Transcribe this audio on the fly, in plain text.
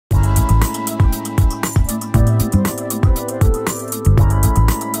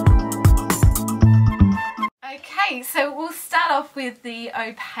Okay, so we'll start off with the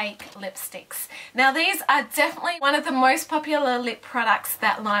opaque lipsticks. Now these are definitely one of the most popular lip products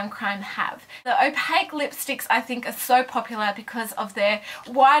that LIMECRIME have. The opaque lipsticks I think are so popular because of their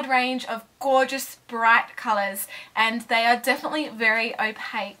wide range of gorgeous bright colours, and they are definitely very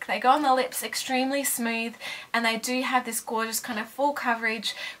opaque. They go on the lips extremely smooth, and they do have this gorgeous kind of full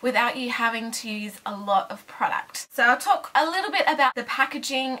coverage without you having to use a lot of product. So I'll talk a little bit about the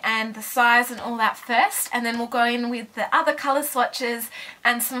packaging and the size and all that first, and then we'll go in with the other colour swatches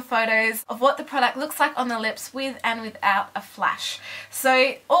and some photos of what the product looks like on the lips with and without a flash.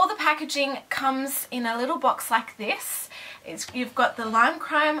 So all the packaging comes in a little box like this. You've got the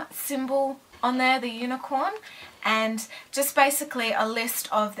LIMECRIME symbol on there, the unicorn, and just basically a list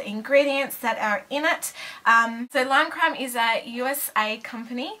of the ingredients that are in it. So LIMECRIME is a USA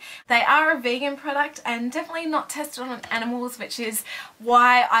company. They are a vegan product and definitely not tested on animals, which is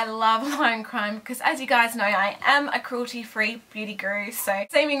why I love LIMECRIME, because as you guys know, I am a cruelty-free beauty guru, so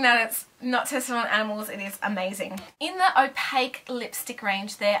seeming that it's not tested on animals, it is amazing. In the opaque lipstick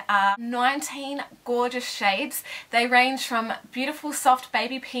range, there are 19 gorgeous shades. They range from beautiful soft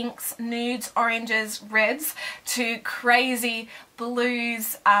baby pinks, nudes, oranges, reds, to crazy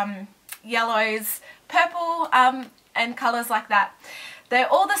blues, yellows, purple, and colours like that. They're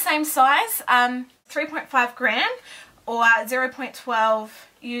all the same size, 3.5 gram or 0.12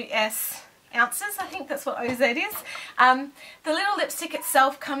 US ounces. I think that's what OZ is. The little lipstick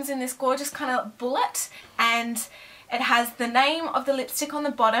itself comes in this gorgeous kind of bullet, and it has the name of the lipstick on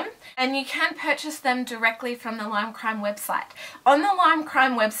the bottom, and you can purchase them directly from the LIMECRIME website. On the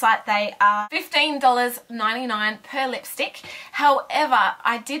LIMECRIME website, they are $15.99 per lipstick. However,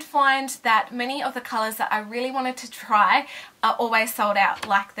 I did find that many of the colours that I really wanted to try are always sold out,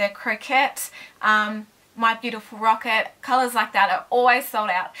 like the Croquette, My Beautiful Rocket, colours like that are always sold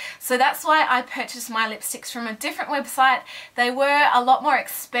out. So that's why I purchased my lipsticks from a different website. They were a lot more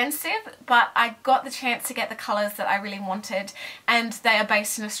expensive, but I got the chance to get the colours that I really wanted, and they are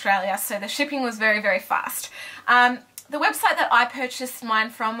based in Australia, so the shipping was very, very fast. The website that I purchased mine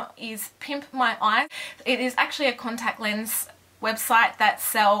from is pimpmyeyes. It is actually a contact lens website that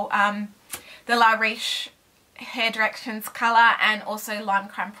sell the La Riche Hair Directions colour and also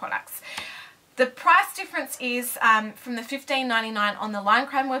LIMECRIME products. The price difference is from the $15.99 on the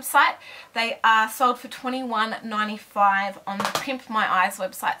LIMECRIME website. They are sold for $21.95 on the pimpmyeyes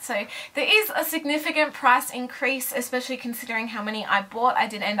website. So there is a significant price increase, especially considering how many I bought. I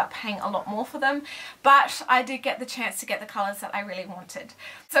did end up paying a lot more for them, but I did get the chance to get the colours that I really wanted.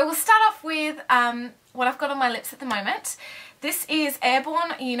 So we'll start off with what I've got on my lips at the moment. This is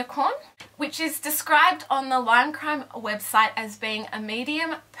Airborne Unicorn, which is described on the LIMECRIME website as being a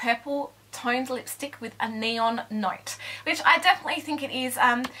medium purple toned lipstick with a neon note, which I definitely think it is.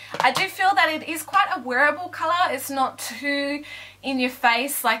 I do feel that it is quite a wearable colour. It's not too in your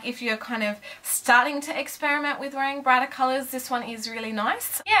face, like if you're kind of starting to experiment with wearing brighter colours, this one is really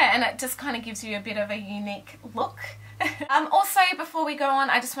nice. Yeah, and it just kind of gives you a bit of a unique look. Also, before we go on,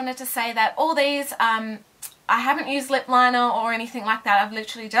 I just wanted to say that all these I haven't used lip liner or anything like that. I've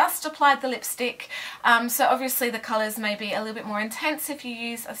literally just applied the lipstick. So obviously the colours may be a little bit more intense if you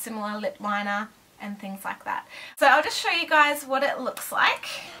use a similar lip liner and things like that. So I'll just show you guys what it looks like.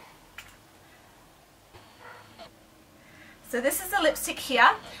 So this is the lipstick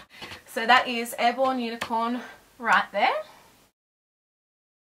here. So that is Airborne Unicorn right there.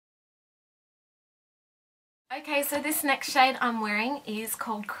 Okay, so this next shade I'm wearing is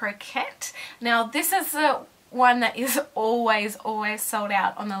called Croquette. Now this is the one that is always sold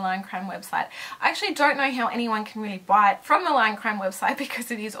out on the LIMECRIME website. I actually don't know how anyone can really buy it from the LIMECRIME website because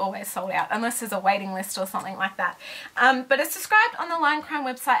it is always sold out, unless there's a waiting list or something like that. But it's described on the LIMECRIME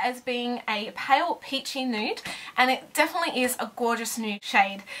website as being a pale peachy nude, and it definitely is a gorgeous nude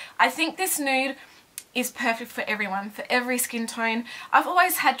shade. I think this nude is perfect for everyone, for every skin tone. I've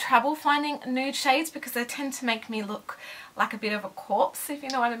always had trouble finding nude shades because they tend to make me look like a bit of a corpse, if you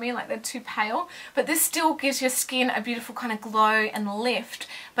know what I mean, like they're too pale. But this still gives your skin a beautiful kind of glow and lift,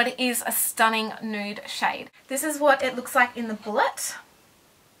 but it is a stunning nude shade. This is what it looks like in the bullet.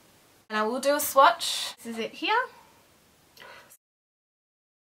 And I will do a swatch. This is it here.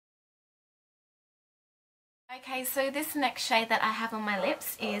 Okay, so this next shade that I have on my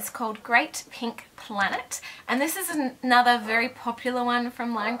lips is called Great Pink Planet, and this is another very popular one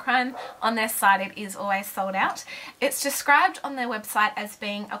from LIMECRIME. On their site it is always sold out. It's described on their website as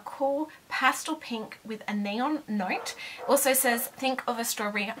being a cool pastel pink with a neon note. It also says think of a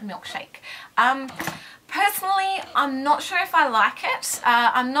strawberry milkshake. Personally, I'm not sure if I like it.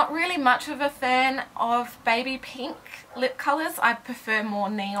 I'm not really much of a fan of baby pink lip colours. I prefer more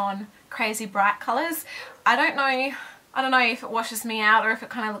neon, crazy bright colours. I don't know if it washes me out or if it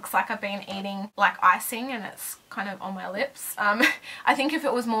kind of looks like I've been eating like icing and it's kind of on my lips. I think if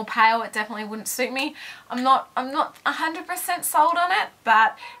it was more pale it definitely wouldn't suit me. I'm not 100% sold on it,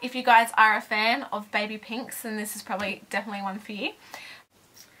 but if you guys are a fan of baby pinks then this is probably definitely one for you.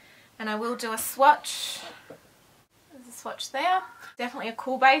 And I will do a swatch. There's a swatch there. Definitely a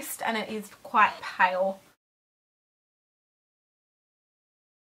cool based and it is quite pale.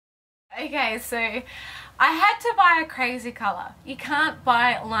 Okay, so I had to buy a crazy colour. You can't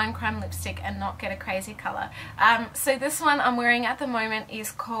buy LIMECRIME lipstick and not get a crazy colour. So this one I'm wearing at the moment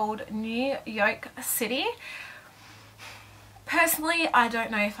is called New York City. Personally, I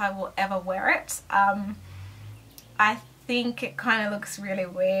don't know if I will ever wear it. I think it kind of looks really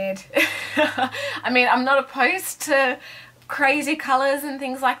weird. I mean, I'm not opposed to crazy colours and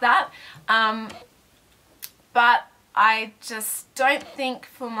things like that, but I just don't think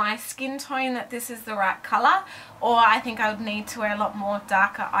for my skin tone that this is the right colour, or I think I would need to wear a lot more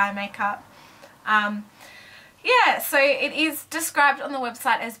darker eye makeup. Yeah, so it is described on the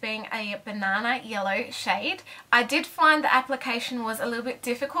website as being a banana yellow shade. I did find the application was a little bit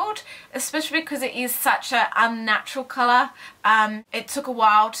difficult, especially because it is such an unnatural colour. It took a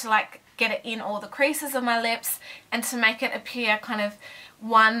while to like get it in all the creases of my lips and to make it appear kind of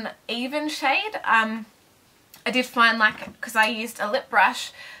one even shade. I did find, like, because I used a lip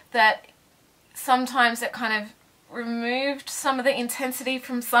brush, that sometimes it kind of removed some of the intensity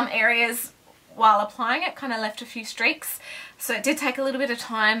from some areas while applying it, kind of left a few streaks. So it did take a little bit of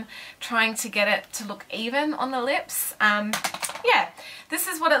time trying to get it to look even on the lips. Yeah, this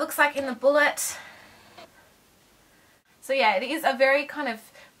is what it looks like in the bullet. So yeah, it is a very kind of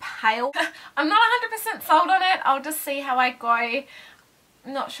pale. I'm not 100% sold on it. I'll just see how I go. I'm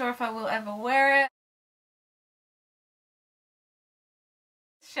not sure if I will ever wear it.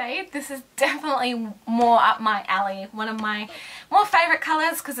 Shade. This is definitely more up my alley. One of my more favourite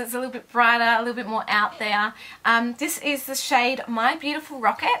colours because it's a little bit brighter, a little bit more out there. This is the shade My Beautiful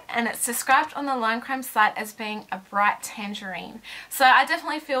Rocket and it's described on the LIMECRIME site as being a bright tangerine. So I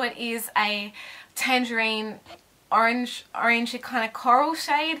definitely feel it is a tangerine orangey kind of coral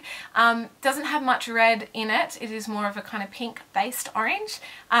shade. Doesn't have much red in it. It is more of a kind of pink based orange.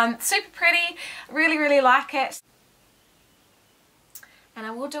 Super pretty. Really like it. And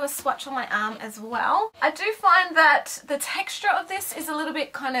I will do a swatch on my arm as well. I do find that the texture of this is a little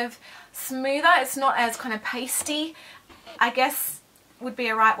bit kind of smoother. It's not as kind of pasty, I guess would be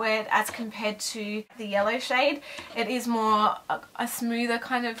a right word, as compared to the yellow shade. It is more a smoother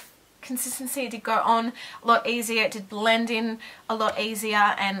kind of consistency. It did go on a lot easier. It did blend in a lot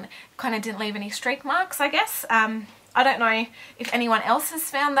easier and kind of didn't leave any streak marks, I guess. I don't know if anyone else has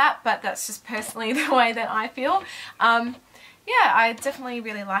found that, but that's just personally the way that I feel. Yeah, I definitely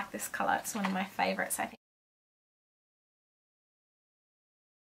really like this colour. It's one of my favourites, I think.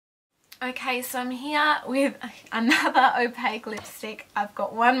 Okay, so I'm here with another opaque lipstick. I've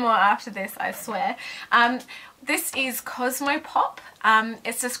got one more after this, I swear. This is Cosmopop.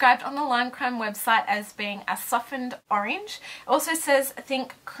 It's described on the LIMECRIME website as being a softened orange. It also says,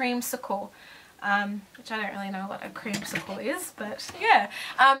 think creamsicle. Which I don't really know what a creamsicle is, but yeah.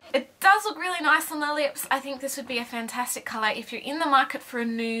 It does look really nice on the lips. I think this would be a fantastic colour if you're in the market for a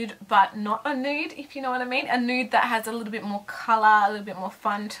nude, but not a nude, if you know what I mean. A nude that has a little bit more colour, a little bit more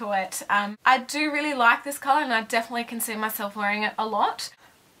fun to it. I do really like this colour and I definitely can see myself wearing it a lot.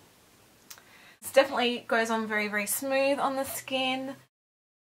 It definitely goes on very smooth on the skin.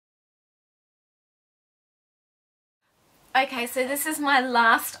 Okay, so this is my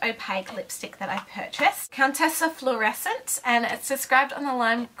last opaque lipstick that I purchased, Countessa Fluorescent, and it's described on the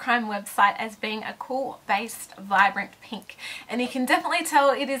LIMECRIME website as being a cool based vibrant pink, and you can definitely tell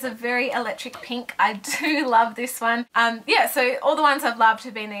it is a very electric pink. I do love this one. Yeah, so all the ones I've loved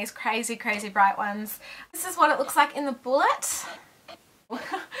have been these crazy bright ones. This is what it looks like in the bullet. They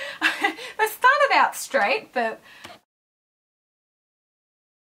started out straight, but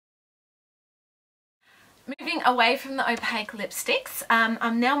moving away from the opaque lipsticks,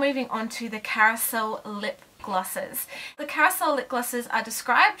 I'm now moving on to the Carousel lip glosses. The Carousel lip glosses are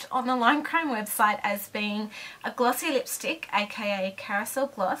described on the LIMECRIME website as being a glossy lipstick, aka Carousel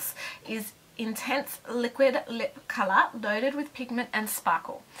gloss, is intense liquid lip colour loaded with pigment and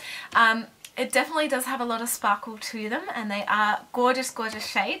sparkle. It definitely does have a lot of sparkle to them and they are gorgeous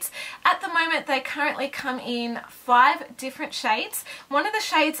shades. At the moment they currently come in 5 different shades. One of the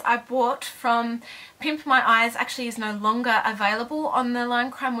shades I bought from Pimp My Eyes actually is no longer available on the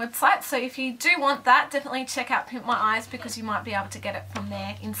LIMECRIME website, so if you do want that, definitely check out Pimp My Eyes because you might be able to get it from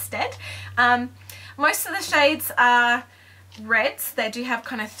there instead. Most of the shades are reds. They do have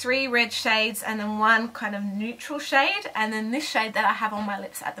kind of 3 red shades and then 1 kind of neutral shade, and then this shade that I have on my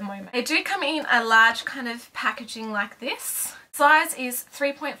lips at the moment. They do come in a large kind of packaging like this. Size is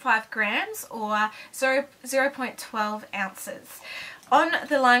 3.5 grams or 0.12 ounces. On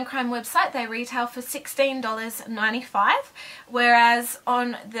the LIMECRIME website they retail for $16.95, whereas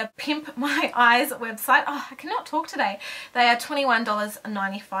on the pimpmyeyes website, oh I cannot talk today, they are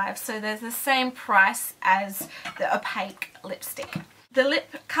 $21.95, so they're the same price as the opaque lipstick. The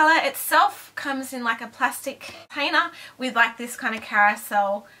lip colour itself comes in like a plastic container with like this kind of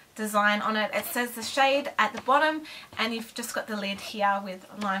carousel design on it. It says the shade at the bottom and you've just got the lid here with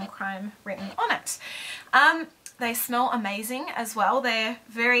LIMECRIME written on it. They smell amazing as well. They're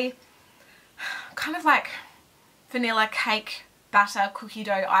very kind of like vanilla cake batter, cookie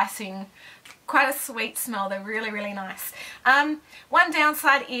dough icing, quite a sweet smell. They're really, really nice. One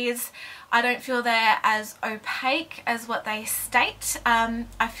downside is I don't feel they're as opaque as what they state.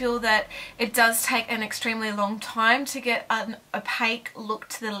 I feel that it does take an extremely long time to get an opaque look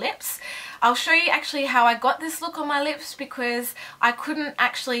to the lips. I'll show you actually how I got this look on my lips because I couldn't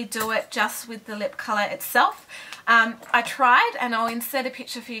actually do it just with the lip colour itself. I tried, and I'll insert a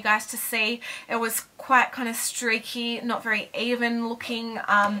picture for you guys to see. It was quite kind of streaky, not very even looking,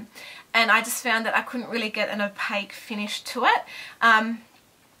 and I just found that I couldn't really get an opaque finish to it.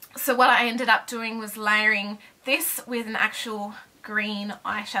 So what I ended up doing was layering this with an actual green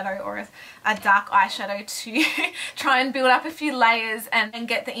eyeshadow or a dark eyeshadow to try and build up a few layers and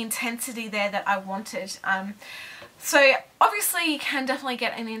get the intensity there that I wanted. So obviously you can definitely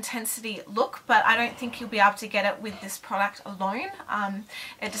get an intensity look, but I don't think you'll be able to get it with this product alone.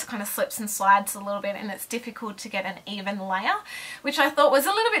 It just kind of slips and slides a little bit and it's difficult to get an even layer, which I thought was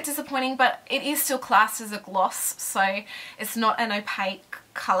a little bit disappointing, but it is still classed as a gloss, so it's not an opaque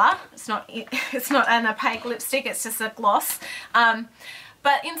colour. It's not an opaque lipstick, it's just a gloss.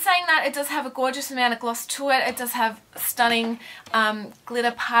 But in saying that, it does have a gorgeous amount of gloss to it. It does have stunning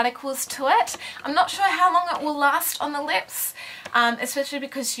glitter particles to it. I'm not sure how long it will last on the lips, especially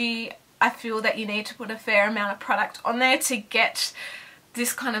because I feel that you need to put a fair amount of product on there to get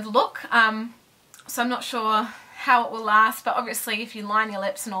this kind of look. So I'm not sure how it will last, but obviously if you line your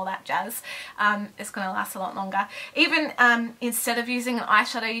lips and all that jazz, it's going to last a lot longer. Even instead of using an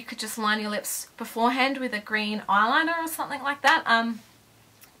eyeshadow, you could just line your lips beforehand with a green eyeliner or something like that.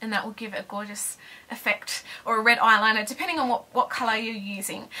 And that will give a gorgeous effect, or a red eyeliner, depending on what colour you're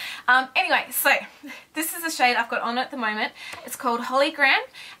using. Anyway, so this is the shade I've got on at the moment. It's called Hologram,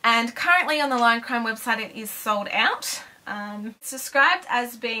 and currently on the LIMECRIME website it is sold out. It's described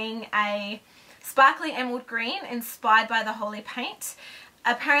as being a sparkly emerald green inspired by the holy paint.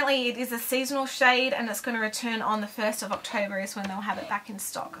 Apparently it is a seasonal shade and it's going to return on the 1st of October is when they'll have it back in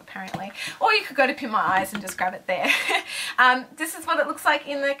stock apparently. Or you could go to PIMPmyeyes and just grab it there. This is what it looks like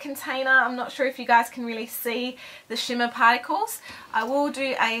in the container. I'm not sure if you guys can really see the shimmer particles. I will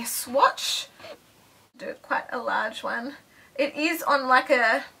do a swatch. Do quite a large one. It is on like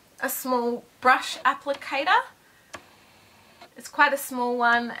a small brush applicator. It's quite a small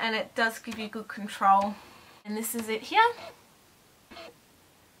one and it does give you good control. And this is it here.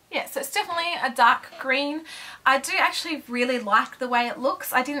 Yeah, so it's definitely a dark green. I do actually really like the way it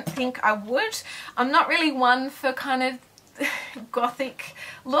looks. I didn't think I would. I'm not really one for kind of gothic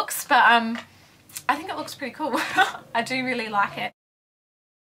looks, but I think it looks pretty cool. I do really like it.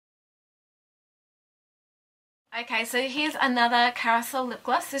 Okay, so here's another carousel lip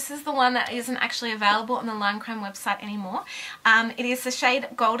gloss. This is the one that isn't actually available on the LIMECRIME website anymore. It is the shade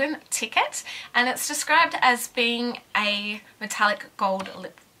Golden Ticket, and it's described as being a metallic gold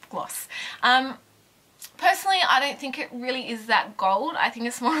lip gloss. Personally, I don't think it really is that gold. I think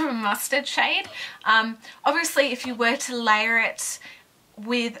it's more of a mustard shade. Obviously, if you were to layer it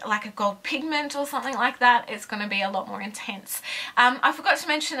with like a gold pigment or something like that, it's going to be a lot more intense. I forgot to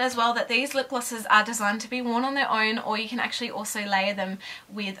mention as well that these lip glosses are designed to be worn on their own, or you can actually also layer them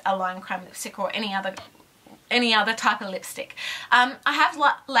with a LIMECRIME lipstick or any other type of lipstick. I have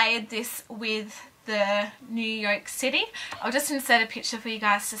layered this with the New York City. I'll just insert a picture for you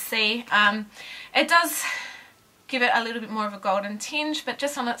guys to see. It does give it a little bit more of a golden tinge, but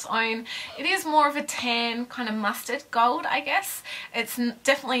just on its own it is more of a tan kind of mustard gold, I guess. It's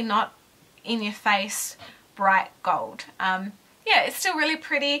definitely not in your face bright gold. Yeah, it's still really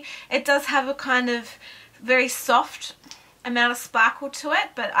pretty. It does have a kind of very soft amount of sparkle to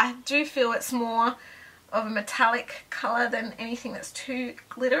it, but I do feel it's more of a metallic colour than anything that's too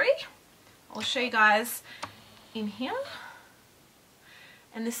glittery. I'll show you guys in here.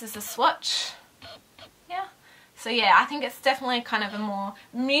 And this is the swatch. Yeah. So yeah, I think it's definitely kind of a more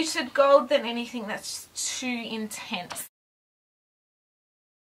muted gold than anything that's too intense.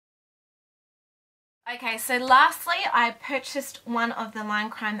 Okay, so lastly, I purchased one of the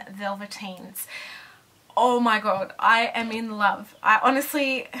LIMECRIME Vevetiens. Oh my god, I am in love. I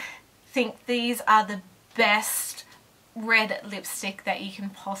honestly think these are the best red lipstick that you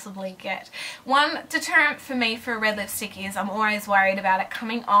can possibly get. One deterrent for me for a red lipstick is I'm always worried about it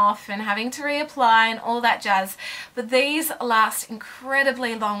coming off and having to reapply and all that jazz, but these last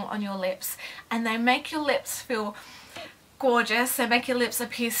incredibly long on your lips and they make your lips feel gorgeous. They make your lips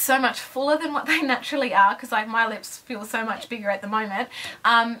appear so much fuller than what they naturally are, because like my lips feel so much bigger at the moment,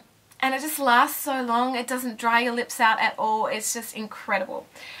 and it just lasts so long. It doesn't dry your lips out at all. It's just incredible.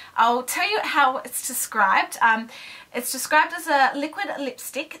 I'll tell you how it's described. It's described as a liquid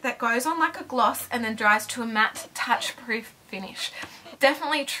lipstick that goes on like a gloss and then dries to a matte touch-proof finish.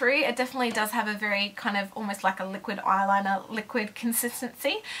 Definitely true. It definitely does have a very kind of almost like a liquid eyeliner, liquid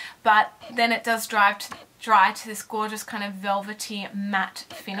consistency, but then it does dry to this gorgeous kind of velvety matte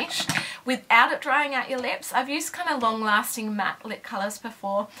finish without it drying out your lips. I've used kind of long-lasting matte lip colours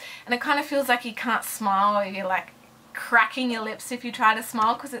before and it kind of feels like you can't smile, or you're like cracking your lips if you try to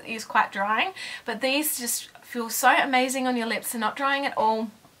smile because it is quite drying, but these just feel so amazing on your lips. They're not drying at all.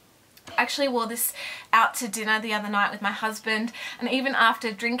 I actually wore this out to dinner the other night with my husband, and even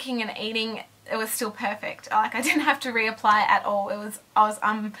after drinking and eating it was still perfect. Like I didn't have to reapply at all. I was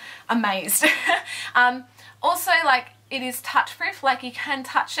amazed. Also, like, it is touch proof, like you can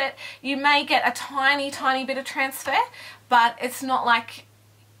touch it. You may get a tiny bit of transfer, but it's not like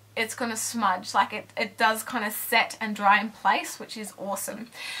it's going to smudge. Like it does kind of set and dry in place, which is awesome.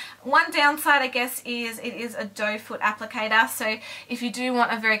 One downside, I guess, is it is a doe foot applicator, so if you do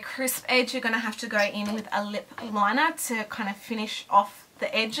want a very crisp edge, you're going to have to go in with a lip liner to kind of finish off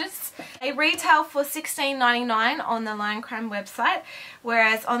the edges. They retail for $16.99 on the LIMECRIME website,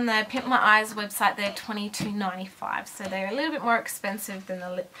 whereas on the Pimp My Eyes website they're $22.95, so they're a little bit more expensive than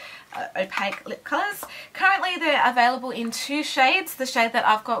the opaque lip colours. Currently they're available in two shades, the shade that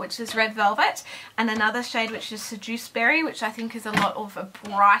I've got, which is Red Velvet, and another shade which is Seduce Berry, which I think is a lot of a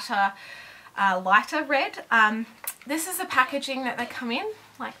brighter, lighter red. This is the packaging that they come in,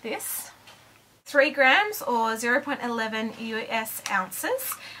 like this. 3 grams or 0.11 US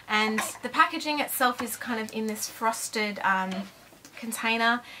ounces, and the packaging itself is kind of in this frosted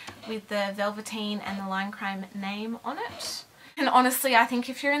container with the Velveteen and the LIMECRIME name on it. And honestly, I think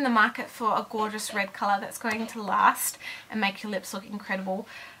if you're in the market for a gorgeous red colour that's going to last and make your lips look incredible,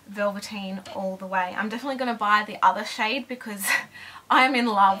 Velveteen all the way. I'm definitely going to buy the other shade because I am in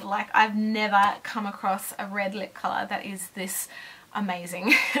love. Like, I've never come across a red lip colour that is this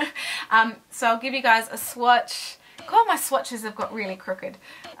amazing. So I'll give you guys a swatch. God, my swatches have got really crooked.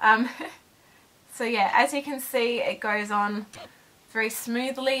 So yeah, as you can see, it goes on very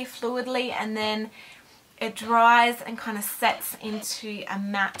smoothly, fluidly, and then it dries and kind of sets into a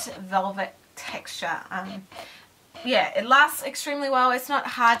matte velvet texture. Yeah, it lasts extremely well. It's not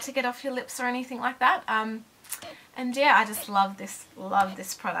hard to get off your lips or anything like that. And yeah, I just love this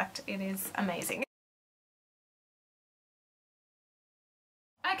product. It is amazing.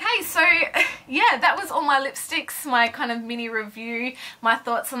 Okay, so yeah, that was all my lipsticks, my kind of mini review, my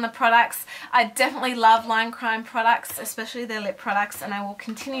thoughts on the products. I definitely love LIMECRIME products, especially their lip products, and I will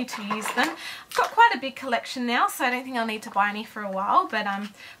continue to use them. I've got quite a big collection now, so I don't think I'll need to buy any for a while, but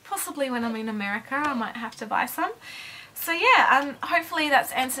possibly when I'm in America I might have to buy some. So yeah, hopefully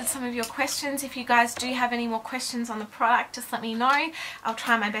that's answered some of your questions. If you guys do have any more questions on the product, just let me know. I'll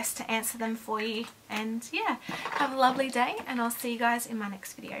try my best to answer them for you. And yeah, have a lovely day, and I'll see you guys in my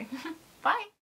next video. Bye!